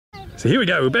So here we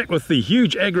go, we're back with the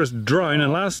huge Agris drone,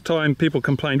 and last time people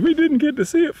complained we didn't get to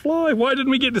see it fly. Why didn't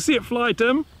we get to see it fly,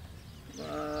 Tim?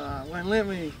 Won't let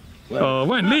me. Oh,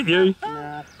 won't let you?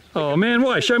 Nah. Oh man,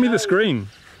 why? Show me the screen.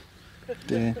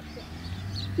 There.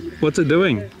 What's it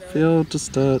doing? Failed to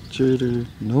start due to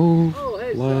no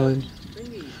fly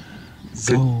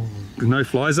zone. No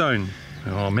fly zone.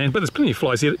 Oh man, but there's plenty of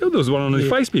flies here. Oh, there was one on the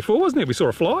face before, wasn't there? We saw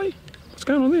a fly. What's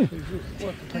going on there?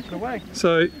 Take it away.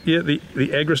 So yeah, the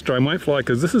Agris drone won't fly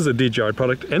because this is a DJI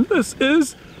product and this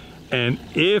is an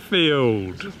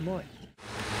airfield.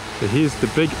 So here's the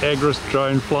big Agris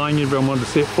drone flying. Everyone wanted to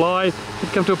see it fly.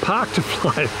 You'd come to a park to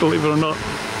fly it, believe it or not,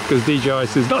 because DJI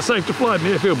says not safe to fly at an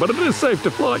airfield, but it is safe to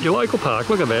fly at your local park.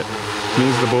 Look at that. And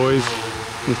there's the boys.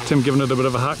 There's Tim giving it a bit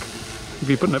of a huck. He'll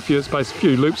be putting up a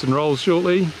few loops and rolls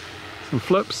shortly. Some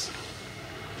flips.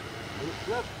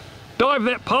 Dive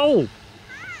that pole!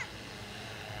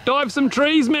 Dive some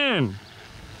trees, man!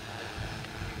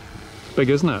 It's big,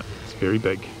 isn't it? It's very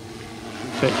big.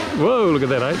 Whoa, look at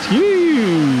that, eh? It's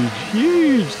huge!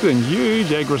 Huge thing, huge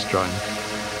Agris drone.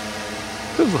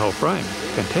 Fills the whole frame.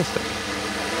 Fantastic.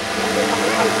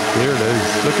 There it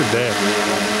is, look at that.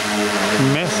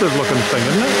 Massive looking thing,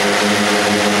 isn't it?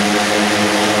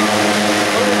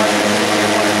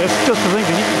 That's just the thing,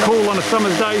 to get you cool on a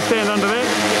summer's day, stand under that.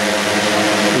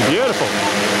 It's beautiful.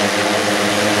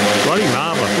 Bloody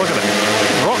marvellous, look at it.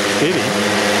 Rock steady.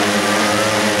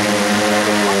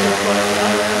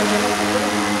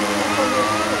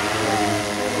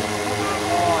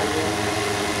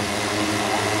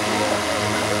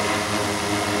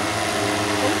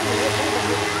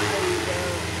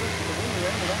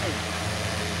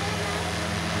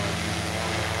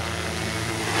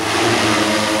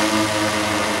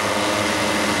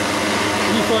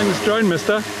 Flying this drone,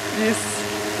 mister? Yes.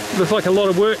 Looks like a lot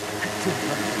of work.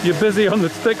 You're busy on the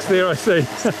sticks there, I see.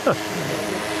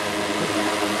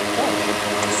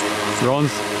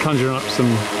 Ron's conjuring up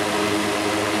some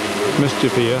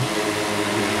mischief here.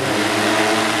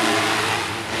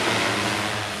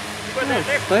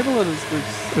 Stable it is,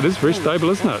 Bruce. It is very stable,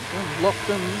 isn't it? Locked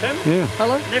in. Tim? Yeah.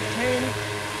 Hello? Left hand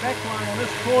back line on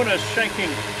this corner is shaking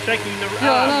the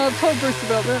Yeah, I know, I told Bruce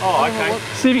about that. Oh, okay.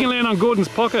 See if you can land on Gordon's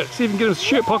pocket. See if you can get his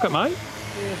shirt pocket, mate.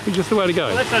 Yeah. It's just the way to go.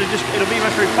 Well, that's only just, it'll be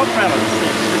much very pop out of Look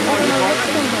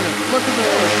at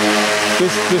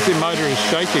This motor is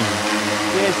shaking.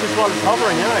 Yeah, it's just while it's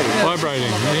hovering, eh?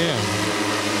 Vibrating, yeah.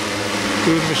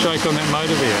 Give it a shake on that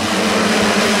motor there.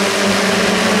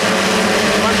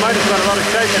 One motor's got a lot of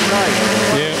shaking, eh?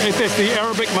 Yeah, that's the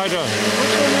Arabic motor.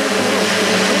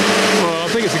 Well, I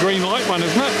think it's the green light one, isn't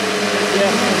it?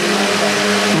 Yeah.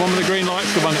 The one with the green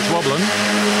light's the one that's wobbling.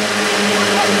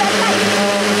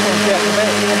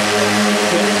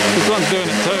 This one's doing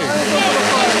it too.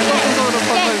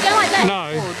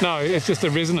 No, it's just a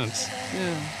resonance.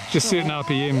 Yeah. Just certain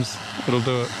RPMs, it'll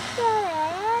do it.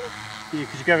 Yeah,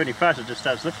 because you go really fast, it just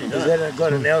starts lifting, doesn't Has that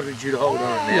got an altitude hold on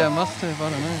it now? Yeah, must have, I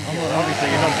don't know. Obviously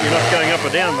you're not going up or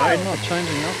down, mate. I'm not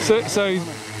changing up. So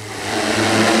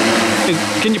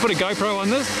can you put a GoPro on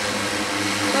this?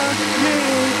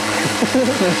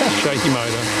 Shaky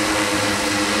motor.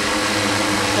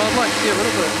 Well, I'd like to get rid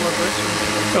of it vibration.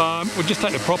 We'll just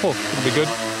take the prop off, it'll be good.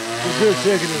 We'll do a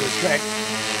circuit of the track.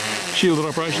 Shielded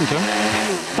operation, Tim.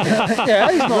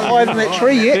 Yeah, he's not hiding that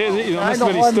tree yet. Yeah, he's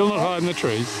still not hiding the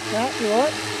trees. No, you're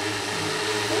right.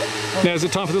 Now is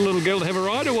it time for the little girl to have a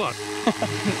ride or what?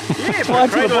 Yeah, put a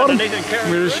cradle underneath and carry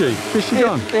Where is she? Where's she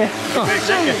gone? Yeah. Oh.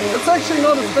 It's actually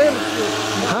not as bad.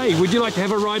 Hey, would you like to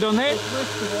have a ride on that?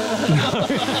 No.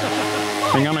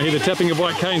 Hang on, I hear the tapping of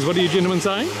white canes. What are you gentlemen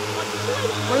saying?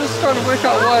 We're just trying to work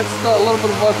out why it's got a little bit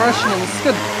of vibration on the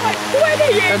skid.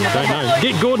 Don't know.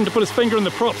 Get Gordon to put his finger in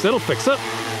the props, that'll fix it.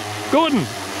 Gordon,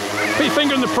 put your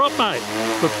finger in the prop, mate.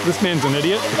 Look, this man's an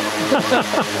idiot.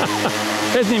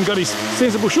 Hasn't even got his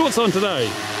sensible shorts on today.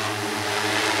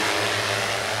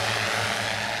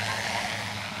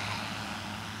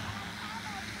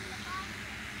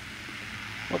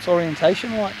 What's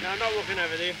orientation like? No, I'm not walking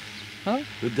over there. Huh?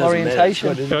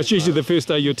 Orientation. It's usually the first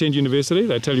day you attend university.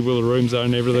 They tell you where the rooms are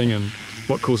and everything and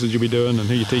what courses you'll be doing and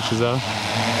who your teachers are.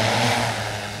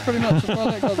 Pretty much, if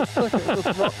that guy's sick, it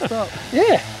just rocks up.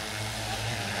 Yeah.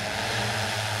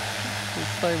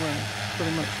 Just stay when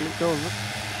pretty much let go of it.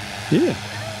 Yeah.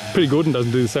 Pretty Gordon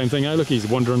doesn't do the same thing, eh? Look, he's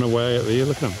wandering away out there.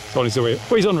 Look at him. Well, he's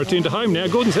on return to home now.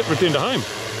 Gordon's hit return to home.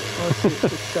 It's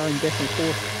just going back and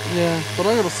forth. Yeah, but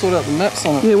I got to sort out the maps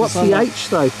on it. Yeah, what's the H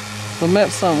though? The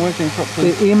maps aren't working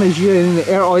properly. The M is you and the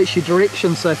arrow is your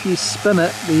direction, so if you spin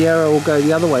it, the arrow will go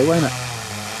the other way, won't it?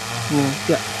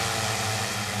 Yeah.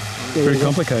 Very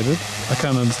complicated. I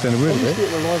can't understand a word of that. It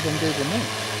relies on Google Maps.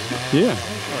 Yeah.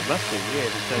 Oh, it must be, yeah.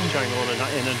 It's showing on and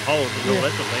hold and all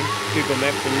that sort of thing. Google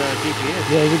Maps and GPS.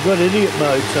 Yeah, they've got idiot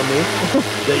mode somewhere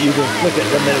that you can flick it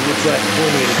no matter which way it's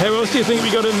pointing at. How else do you think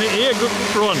we got in the air,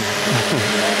 Ron?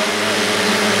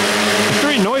 It's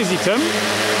very noisy, Tim.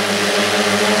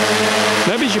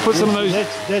 Maybe you should put some of those...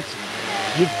 That's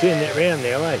you've turned that round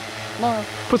now, eh? No,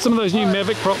 Put some of those new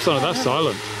Mavic props on it. They're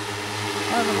silent.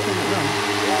 I haven't turned it round.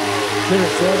 Turn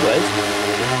it sideways.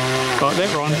 Like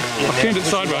that, Ron. I've turned it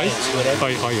sideways.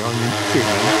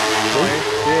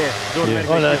 Yeah.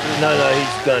 Oh no,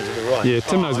 he's going to the right. Yeah,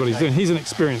 Tim knows what he's doing. He's an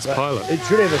experienced pilot. It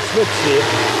should have a switch there,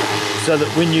 so that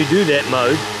when you do that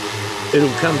mode,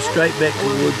 it'll come straight back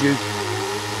towards you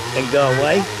and go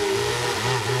away,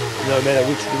 no matter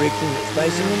which direction it's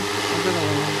facing in.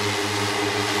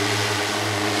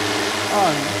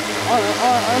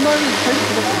 I'm only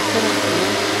thinking of the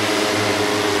settings.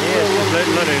 Yeah, it's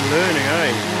just letting learning, eh?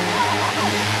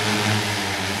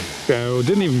 Oh,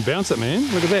 didn't even bounce it, man.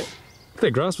 Look at that. If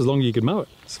that grass was longer, you could mow it.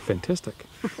 It's fantastic.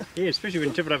 Yeah, especially when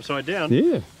you tip it upside down.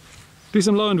 Yeah. Do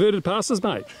some low inverted passes,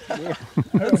 mate.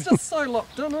 It's just so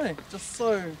locked in, eh? Just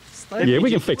so stable. Yeah,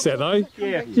 we can fix that though.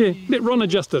 Yeah. Yeah, let Ron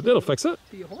adjust it. That'll fix it.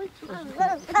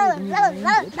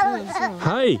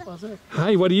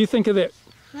 Hey, what do you think of that?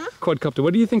 Quadcopter,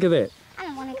 what do you think of that? I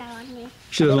don't want to go on here.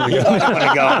 She doesn't want to go. I want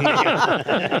to go on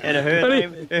here. And her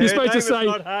name, You're supposed to say,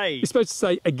 not Hay. you're supposed to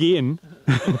say again.